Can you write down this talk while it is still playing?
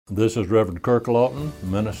This is Reverend Kirk Lawton,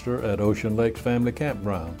 minister at Ocean Lakes Family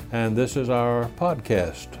Campground, and this is our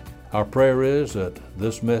podcast. Our prayer is that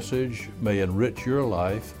this message may enrich your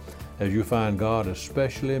life as you find God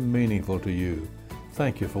especially meaningful to you.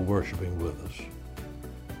 Thank you for worshiping with us.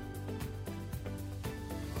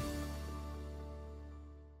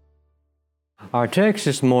 Our text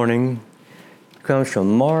this morning comes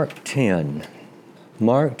from Mark 10.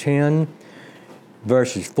 Mark 10,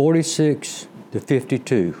 verses 46 to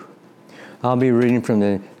 52. I'll be reading from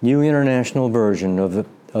the New International Version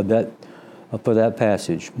for that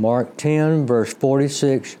passage. Mark 10, verse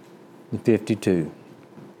 46 to 52.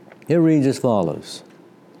 It reads as follows.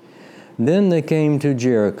 Then they came to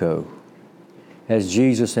Jericho. As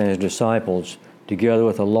Jesus and his disciples, together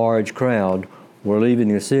with a large crowd, were leaving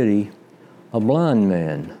the city, a blind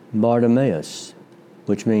man, Bartimaeus,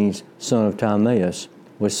 which means son of Timaeus,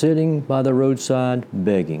 was sitting by the roadside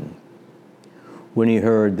begging. When he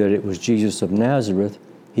heard that it was Jesus of Nazareth,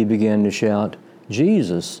 he began to shout,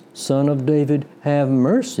 "Jesus, Son of David, have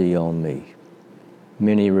mercy on me."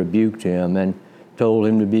 Many rebuked him and told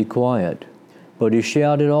him to be quiet, but he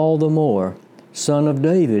shouted all the more, "Son of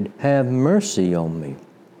David, have mercy on me."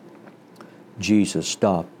 Jesus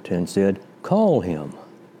stopped and said, "Call him."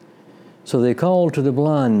 So they called to the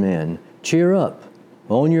blind man, "Cheer up,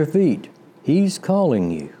 on your feet, he's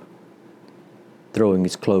calling you." Throwing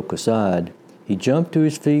his cloak aside, he jumped to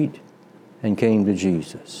his feet and came to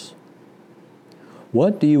Jesus.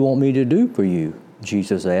 "What do you want me to do for you?"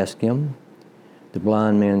 Jesus asked him. The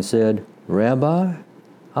blind man said, "Rabbi,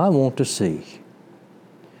 I want to see."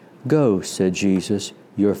 "Go," said Jesus,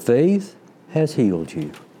 "your faith has healed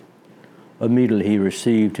you." Immediately he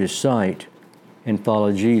received his sight and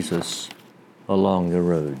followed Jesus along the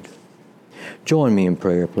road. Join me in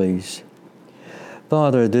prayer, please.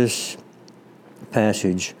 Father, this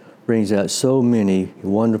passage brings out so many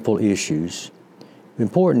wonderful issues,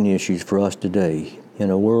 important issues for us today in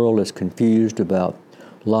a world that's confused about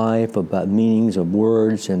life, about meanings of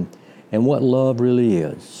words, and what love really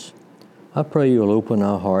is. I pray you'll open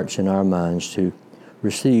our hearts and our minds to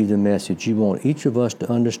receive the message you want each of us to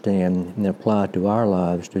understand and apply to our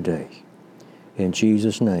lives today. In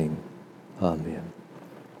Jesus' name, amen.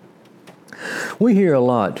 We hear a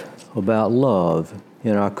lot about love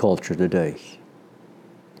in our culture today.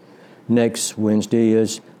 Next Wednesday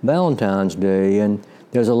is Valentine's Day, and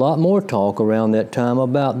there's a lot more talk around that time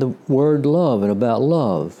about the word love and about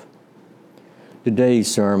love. Today's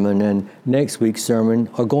sermon and next week's sermon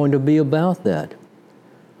are going to be about that,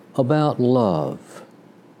 about love.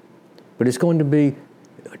 But it's going to be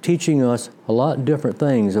teaching us a lot different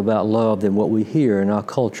things about love than what we hear in our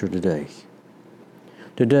culture today.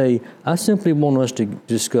 Today, I simply want us to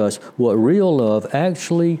discuss what real love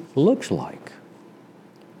actually looks like.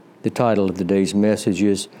 The title of today's message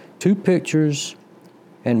is Two Pictures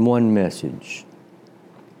and One Message.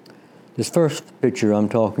 This first picture I'm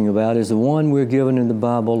talking about is the one we're given in the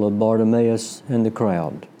Bible of Bartimaeus and the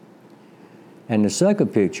crowd. And the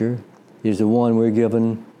second picture is the one we're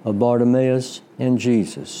given of Bartimaeus and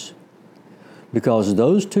Jesus. Because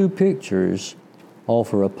those two pictures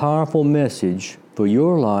offer a powerful message for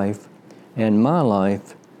your life and my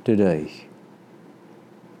life today.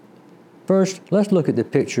 First, let's look at the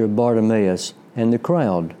picture of Bartimaeus and the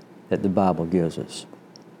crowd that the Bible gives us.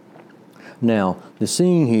 Now, the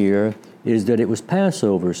scene here is that it was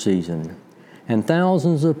Passover season, and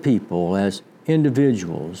thousands of people, as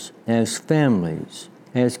individuals, as families,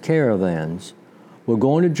 as caravans, were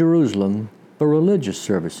going to Jerusalem for religious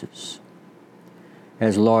services.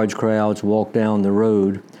 As large crowds walked down the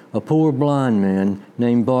road, a poor blind man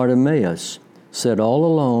named Bartimaeus sat all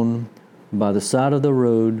alone by the side of the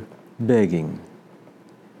road begging.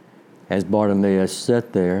 As Bartimaeus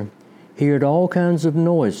sat there, he heard all kinds of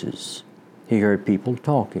noises. He heard people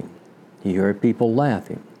talking. He heard people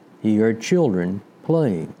laughing. He heard children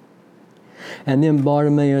playing. And then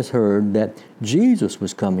Bartimaeus heard that Jesus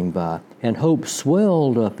was coming by, and hope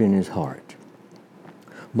swelled up in his heart.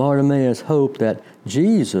 Bartimaeus hoped that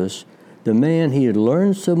Jesus, the man he had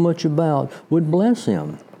learned so much about, would bless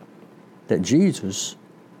him, that Jesus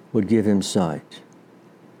would give him sight.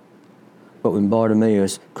 But when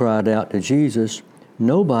Bartimaeus cried out to Jesus,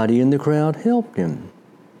 nobody in the crowd helped him.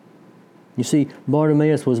 You see,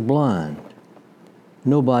 Bartimaeus was blind.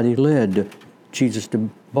 Nobody led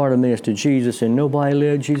Bartimaeus to Jesus, and nobody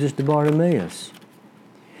led Jesus to Bartimaeus.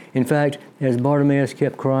 In fact, as Bartimaeus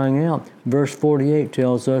kept crying out, verse 48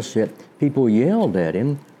 tells us that people yelled at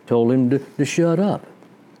him, told him to shut up.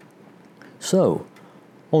 So,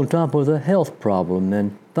 on top of the health problem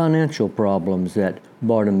and financial problems that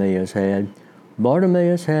Bartimaeus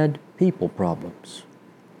had people problems.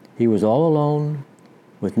 He was all alone,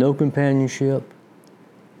 with no companionship,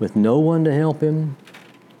 with no one to help him,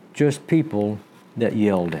 just people that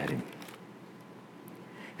yelled at him.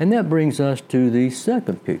 And that brings us to the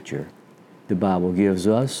second picture the Bible gives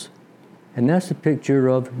us, and that's the picture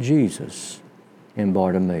of Jesus and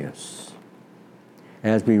Bartimaeus.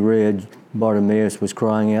 As we read, Bartimaeus was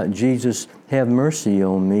crying out, "Jesus, have mercy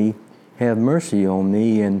on me, have mercy on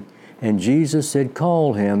me." And Jesus said,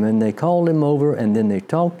 "Call him." And they called him over, and then they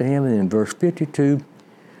talked to him. And in verse 52,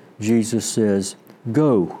 Jesus says,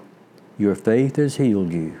 "Go, your faith has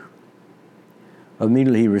healed you."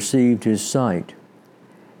 Immediately he received his sight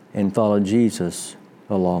and followed Jesus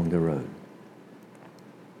along the road.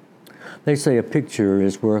 They say a picture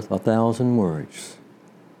is worth 1,000 words.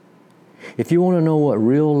 If you want to know what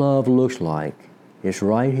real love looks like, it's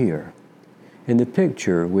right here in the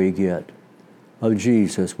picture we get of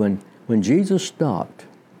Jesus when Jesus stopped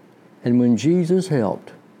and when Jesus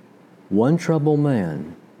helped one troubled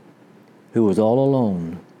man who was all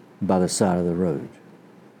alone by the side of the road.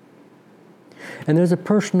 And there's a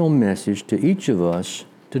personal message to each of us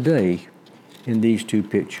today in these two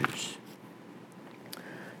pictures.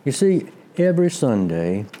 You see, every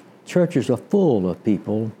Sunday, churches are full of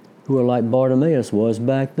people who are like Bartimaeus was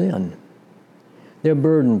back then. They're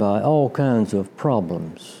burdened by all kinds of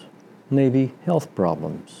problems, maybe health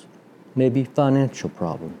problems, maybe financial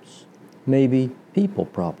problems, maybe people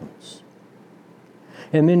problems.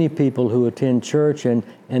 And many people who attend church and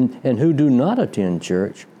who do not attend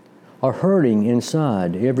church are hurting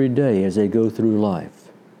inside every day as they go through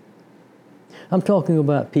life. I'm talking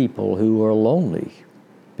about people who are lonely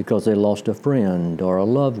because they lost a friend or a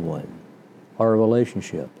loved one or a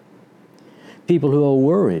relationship. People who are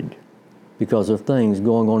worried because of things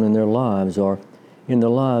going on in their lives or in the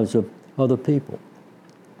lives of other people.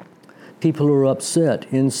 People who are upset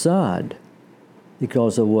inside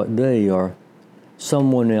because of what they or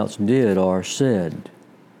someone else did or said.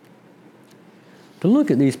 To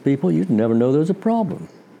look at these people, you'd never know there's a problem.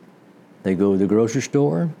 They go to the grocery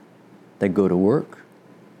store, they go to work,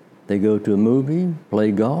 they go to a movie,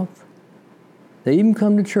 play golf. They even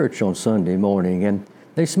come to church on Sunday morning and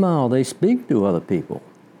they smile, they speak to other people.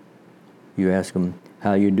 You ask them,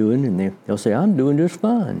 "How you doing?" And they'll say, "I'm doing just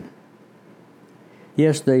fine."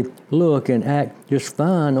 Yes, they look and act just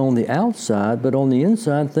fine on the outside, but on the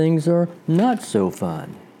inside things are not so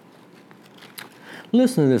fine.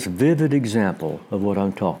 Listen to this vivid example of what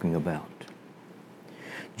I'm talking about.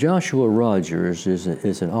 Joshua Rogers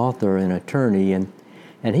is an author and attorney,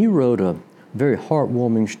 and he wrote a very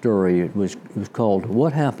heartwarming story. It was called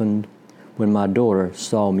 "What Happened When My Daughter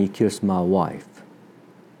Saw Me Kiss My Wife."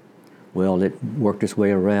 Well, it worked its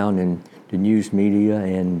way around in the news media,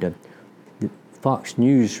 and Fox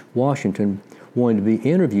News Washington wanted to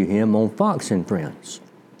interview him on Fox and Friends,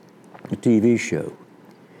 the TV show.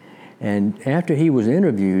 And after he was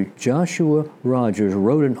interviewed, Joshua Rogers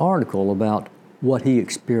wrote an article about what he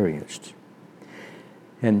experienced.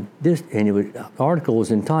 And the article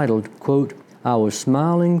was entitled, quote, "I was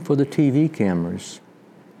smiling for the TV cameras,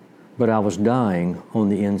 but I was dying on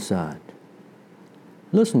the inside."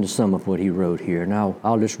 Listen to some of what he wrote here. Now,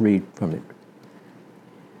 I'll just read from it.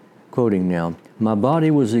 Quoting now, "My body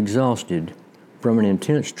was exhausted from an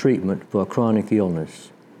intense treatment for a chronic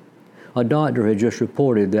illness. A doctor had just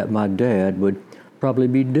reported that my dad would probably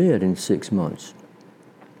be dead in 6 months.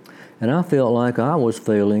 And I felt like I was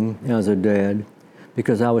failing as a dad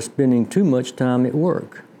because I was spending too much time at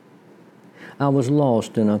work. I was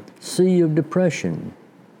lost in a sea of depression,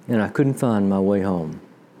 and I couldn't find my way home.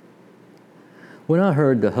 When I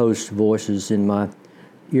heard the host's voices in my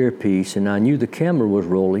earpiece and I knew the camera was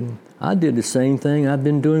rolling, I did the same thing I've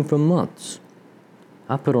been doing for months.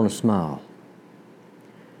 I put on a smile.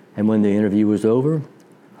 And when the interview was over,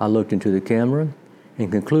 I looked into the camera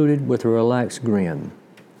and concluded with a relaxed grin.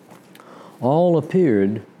 All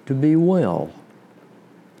appeared to be well.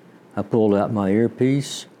 I pulled out my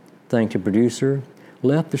earpiece, thanked the producer,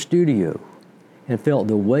 left the studio, and felt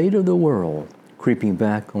the weight of the world creeping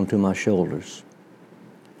back onto my shoulders.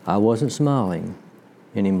 I wasn't smiling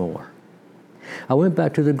anymore. I went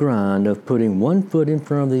back to the grind of putting one foot in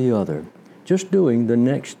front of the other, just doing the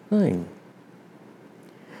next thing.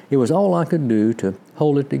 It was all I could do to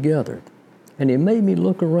hold it together, and it made me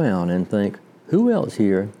look around and think, who else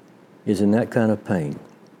here is in that kind of pain?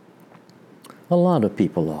 A lot of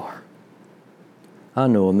people are. I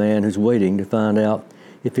know a man who's waiting to find out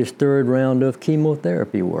if his third round of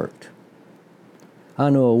chemotherapy worked. I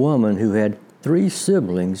know a woman who had 3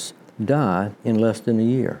 siblings die in less than a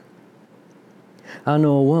year. I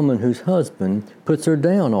know a woman whose husband puts her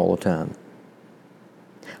down all the time.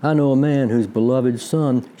 I know a man whose beloved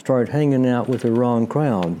son started hanging out with the wrong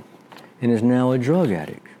crowd and is now a drug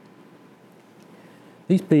addict.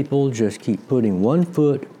 These people just keep putting one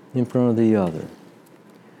foot in front of the other,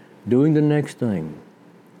 doing the next thing,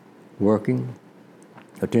 working,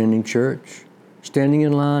 attending church, standing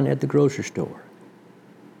in line at the grocery store.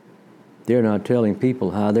 They're not telling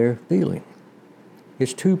people how they're feeling.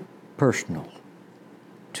 It's too personal,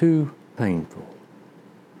 too painful.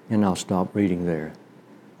 And I'll stop reading there.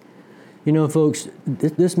 You know, folks,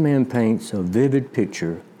 this man paints a vivid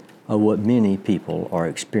picture of what many people are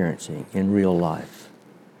experiencing in real life.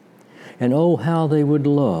 And oh, how they would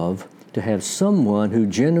love to have someone who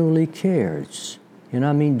genuinely cares, and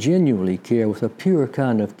I mean genuinely care, with a pure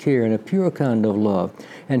kind of care and a pure kind of love,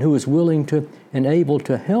 and who is willing to and able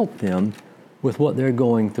to help them with what they're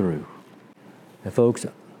going through. And folks,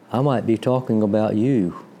 I might be talking about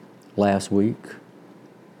you last week,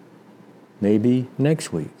 maybe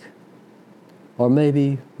next week, or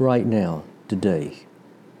maybe right now, today.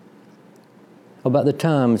 About the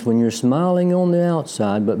times when you're smiling on the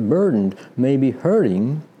outside, but burdened, maybe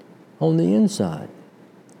hurting on the inside.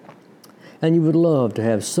 And you would love to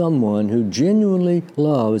have someone who genuinely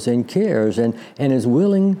loves and cares and is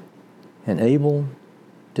willing and able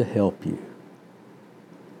to help you.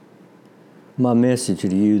 My message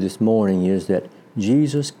to you this morning is that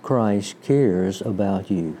Jesus Christ cares about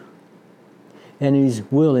you. And He's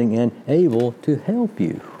willing and able to help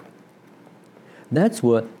you. That's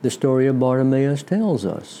what the story of Bartimaeus tells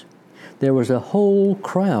us. There was a whole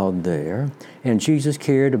crowd there, and Jesus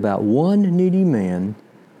cared about one needy man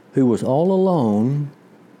who was all alone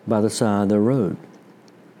by the side of the road.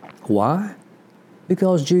 Why?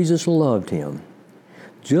 Because Jesus loved him.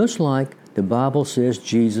 Just like the Bible says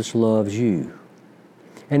Jesus loves you.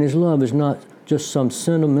 And His love is not just some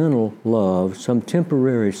sentimental love, some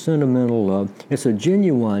temporary sentimental love. It's a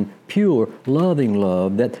genuine, pure, loving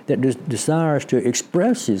love that desires to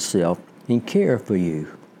express itself in care for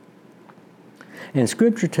you. And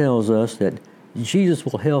Scripture tells us that Jesus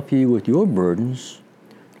will help you with your burdens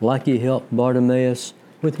like He helped Bartimaeus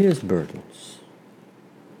with his burdens.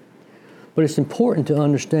 But it's important to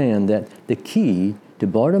understand that the key to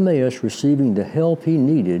Bartimaeus receiving the help he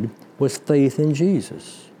needed was faith in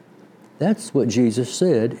Jesus. That's what Jesus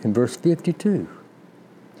said in verse 52.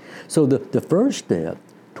 So the first step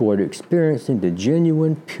toward experiencing the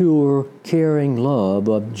genuine, pure, caring love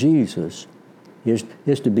of Jesus is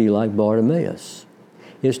to be like Bartimaeus,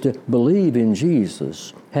 is to believe in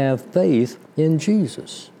Jesus, have faith in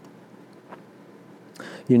Jesus.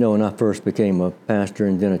 You know, when I first became a pastor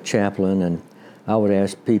and then a chaplain, and I would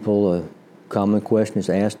ask people, a common question is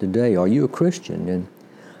asked today, are you a Christian? And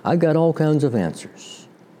I got all kinds of answers.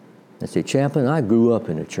 I say, chaplain, I grew up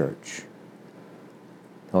in a church.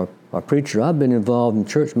 Or preacher, I've been involved in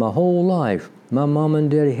church my whole life. My mom and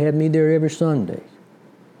daddy had me there every Sunday.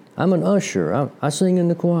 I'm an usher. I sing in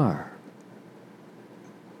the choir.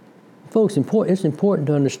 Folks, it's important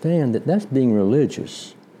to understand that that's being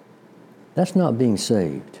religious. That's not being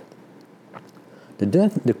saved.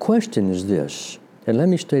 The question is this, and let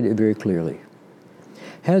me state it very clearly.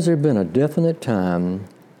 Has there been a definite time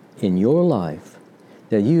in your life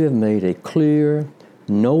that you have made a clear,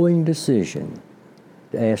 knowing decision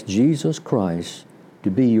to ask Jesus Christ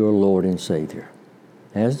to be your Lord and Savior?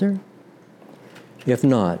 Has there? If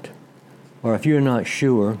not, or if you're not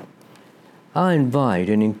sure, I invite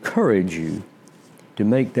and encourage you to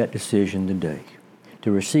make that decision today,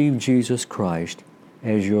 to receive Jesus Christ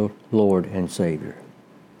as your Lord and Savior.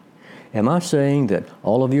 Am I saying that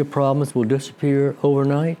all of your problems will disappear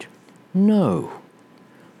overnight? No.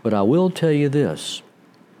 But I will tell you this.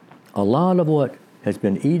 A lot of what has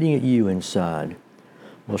been eating at you inside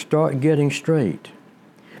will start getting straight.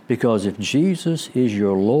 Because if Jesus is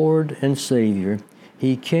your Lord and Savior,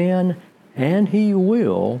 He can and He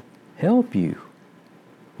will help you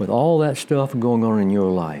with all that stuff going on in your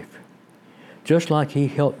life. Just like He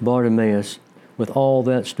helped Bartimaeus with all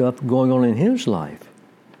that stuff going on in his life.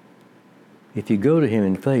 If you go to Him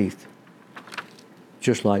in faith,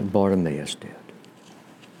 just like Bartimaeus did.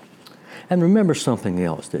 And remember something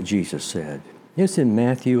else that Jesus said. It's in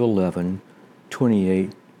Matthew 11,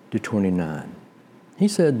 28 to 29. He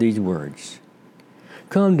said these words,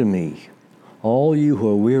 "Come to me, all you who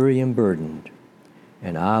are weary and burdened,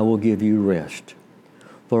 and I will give you rest.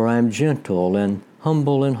 For I am gentle and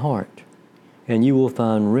humble in heart, and you will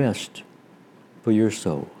find rest for your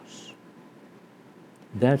souls."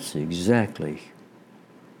 That's exactly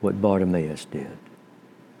what Bartimaeus did.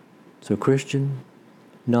 So Christian,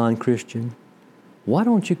 non-Christian, why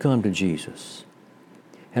don't you come to Jesus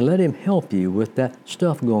and let Him help you with that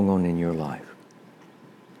stuff going on in your life?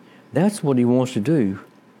 That's what He wants to do,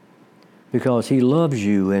 because He loves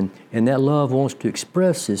you, and that love wants to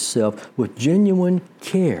express itself with genuine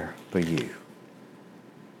care for you.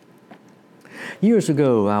 Years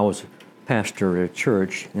ago, I was pastor at a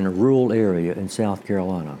church in a rural area in South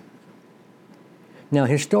Carolina. Now,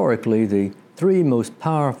 historically, the three most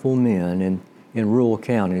powerful men in rural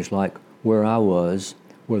counties like where I was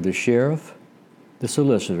were the sheriff, the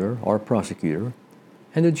solicitor or prosecutor,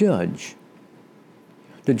 and the judge.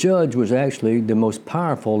 The judge was actually the most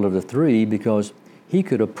powerful of the three because he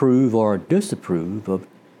could approve or disapprove of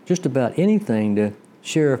just about anything the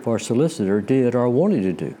sheriff or solicitor did or wanted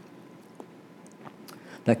to do.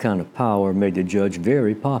 That kind of power made the judge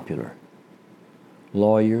very popular.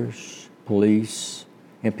 Lawyers, police,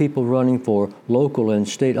 and people running for local and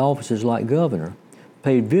state offices like governor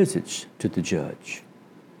paid visits to the judge.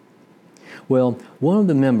 Well, one of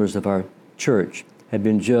the members of our church had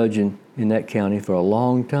been judging in that county for a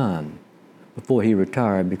long time before he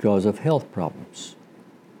retired because of health problems.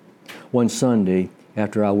 One Sunday,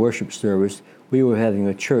 after our worship service, we were having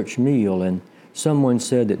a church meal, and someone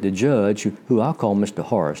said that the judge, who I'll call Mr.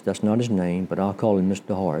 Horace, that's not his name, but I'll call him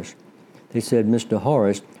Mr. Horace, they said Mr.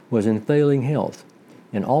 Horace was in failing health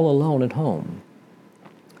and all alone at home.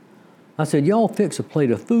 I said, y'all fix a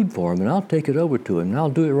plate of food for him and I'll take it over to him and I'll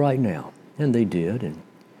do it right now. And they did. And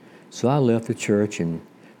so I left the church and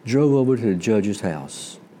drove over to the judge's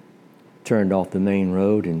house, turned off the main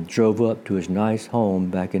road and drove up to his nice home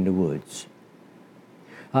back in the woods.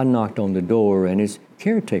 I knocked on the door and his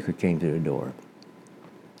caretaker came to the door.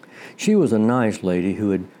 She was a nice lady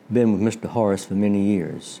who had been with Mr. Horace for many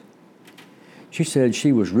years. She said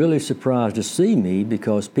she was really surprised to see me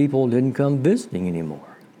because people didn't come visiting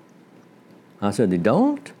anymore. I said, they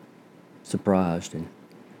don't? Surprised. And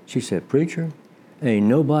she said, preacher, ain't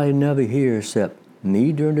nobody never here except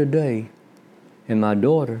me during the day, and my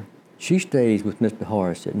daughter, she stays with Mr.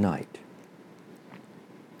 Horace at night.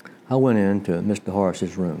 I went into Mr.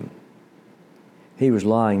 Horace's room. He was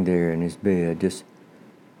lying there in his bed, just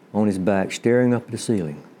on his back, staring up at the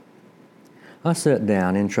ceiling. I sat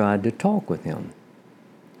down and tried to talk with him.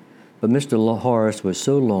 But Mr. Horace was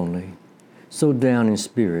so lonely, so down in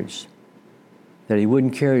spirits, that he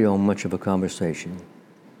wouldn't carry on much of a conversation.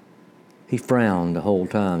 He frowned the whole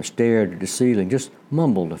time, stared at the ceiling, just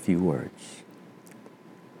mumbled a few words.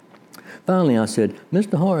 Finally, I said,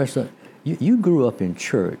 Mr. Horace, you grew up in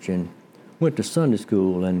church and went to Sunday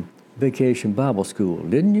school and vacation Bible school,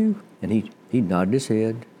 didn't you? And he nodded his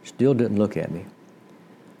head, still didn't look at me.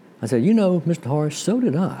 I said, you know, Mr. Horace, so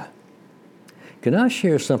did I. Can I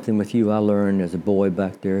share something with you I learned as a boy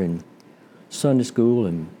back there in Sunday school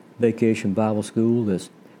and vacation Bible school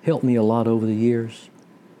that's helped me a lot over the years?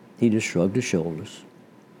 He just shrugged his shoulders.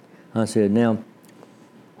 I said, now,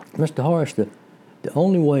 Mr. Horace, the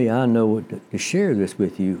only way I know to share this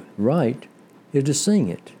with you right is to sing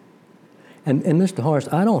it. And Mr. Horace,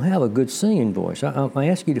 I don't have a good singing voice. I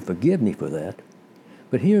ask you to forgive me for that.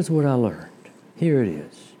 But here's what I learned. Here it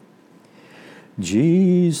is.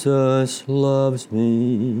 Jesus loves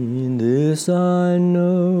me, this I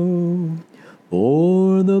know,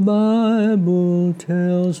 for the Bible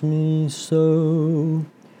tells me so.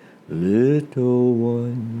 Little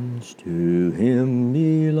ones to Him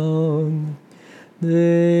belong.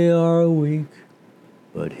 They are weak,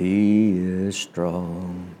 but He is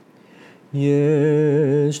strong.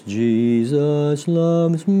 Yes, Jesus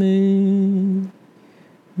loves me.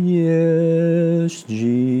 Yes,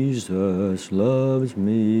 Jesus loves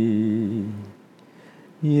me.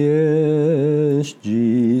 Yes,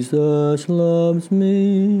 Jesus loves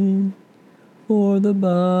me, for the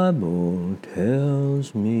Bible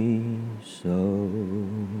tells me so.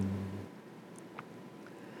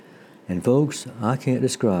 And folks, I can't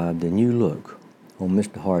describe the new look on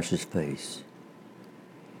Mr. Horace's face.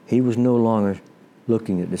 He was no longer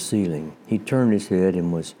looking at the ceiling. He turned his head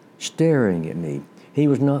and was staring at me. He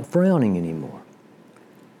was not frowning anymore.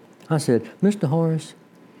 I said, Mr. Horace,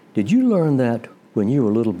 did you learn that when you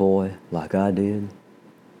were a little boy like I did?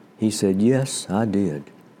 He said, yes, I did.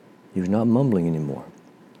 He was not mumbling anymore.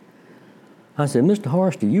 I said, Mr.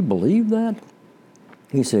 Horace, do you believe that?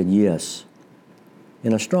 He said, yes,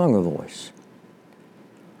 in a stronger voice.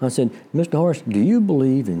 I said, Mr. Horace, do you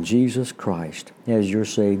believe in Jesus Christ as your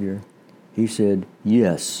Savior? He said,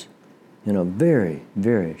 yes, in a very,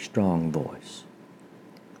 very strong voice.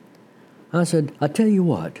 I said, I tell you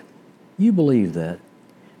what, you believe that.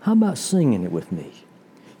 How about singing it with me?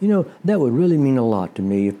 You know, that would really mean a lot to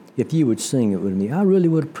me if you would sing it with me. I really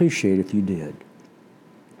would appreciate it if you did.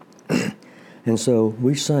 And so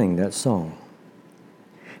we sang that song.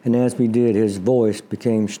 And as we did, his voice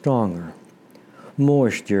became stronger.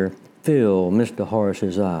 Moisture fill Mr.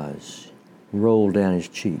 Horace's eyes, roll down his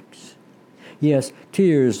cheeks. Yes,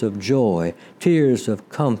 tears of joy, tears of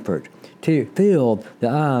comfort, filled the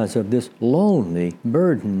eyes of this lonely,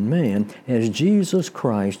 burdened man as Jesus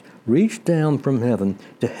Christ reached down from heaven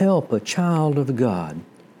to help a child of God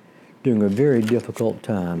during a very difficult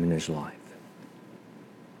time in his life.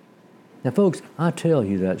 Now, folks, I tell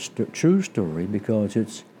you that true story because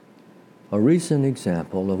it's a recent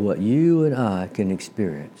example of what you and I can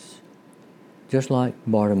experience, just like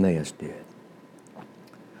Bartimaeus did.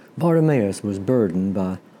 Bartimaeus was burdened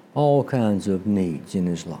by all kinds of needs in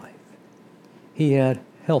his life. He had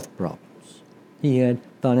health problems. He had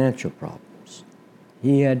financial problems.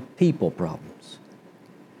 He had people problems.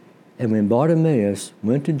 And when Bartimaeus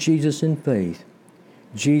went to Jesus in faith,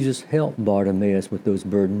 Jesus helped Bartimaeus with those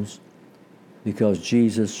burdens because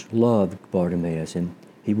Jesus loved Bartimaeus and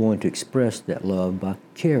he wanted to express that love by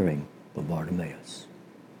caring for Bartimaeus.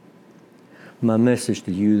 My message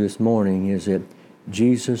to you this morning is that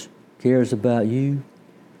Jesus cares about you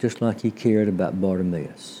just like he cared about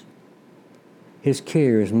Bartimaeus. His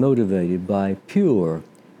care is motivated by pure,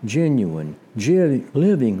 genuine,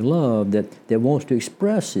 living love that wants to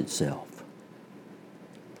express itself.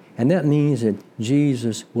 And that means that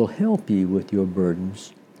Jesus will help you with your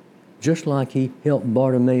burdens just like he helped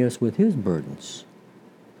Bartimaeus with his burdens.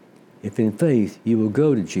 If in faith you will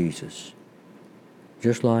go to Jesus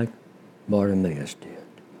just like Bartimaeus did.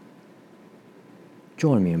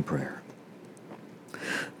 Join me in prayer.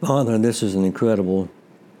 Father, this is an incredible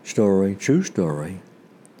story, true story,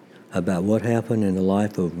 about what happened in the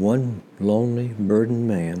life of one lonely, burdened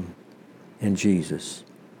man and Jesus,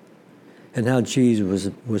 and how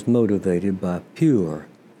Jesus was motivated by pure,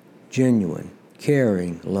 genuine,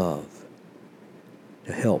 caring love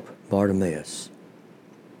to help Bartimaeus.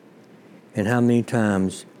 And how many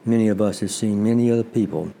times many of us have seen many other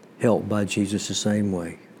people helped by Jesus the same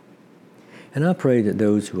way. And I pray that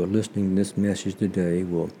those who are listening to this message today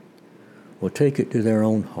will take it to their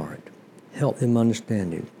own heart, help them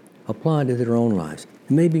understand it, apply it to their own lives,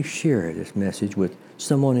 and maybe share this message with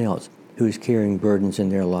someone else who is carrying burdens in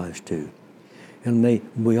their lives too. And may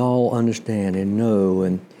we all understand and know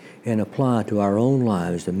and apply to our own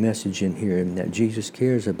lives the message in here that Jesus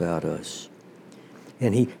cares about us.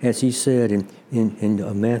 And he, as he said in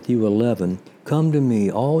Matthew 11, "Come to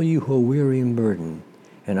me, all you who are weary and burdened,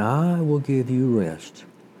 and I will give you rest.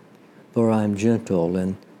 For I am gentle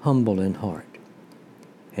and humble in heart,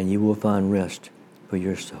 and you will find rest for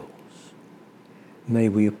your souls." May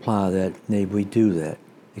we apply that, may we do that,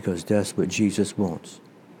 because that's what Jesus wants,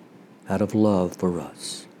 out of love for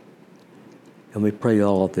us. And we pray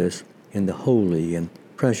all of this in the holy and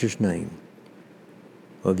precious name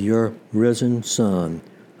of your risen Son,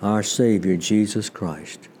 our Savior, Jesus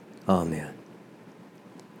Christ. Amen.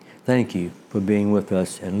 Thank you for being with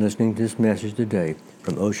us and listening to this message today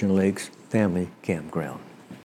from Ocean Lakes Family Campground.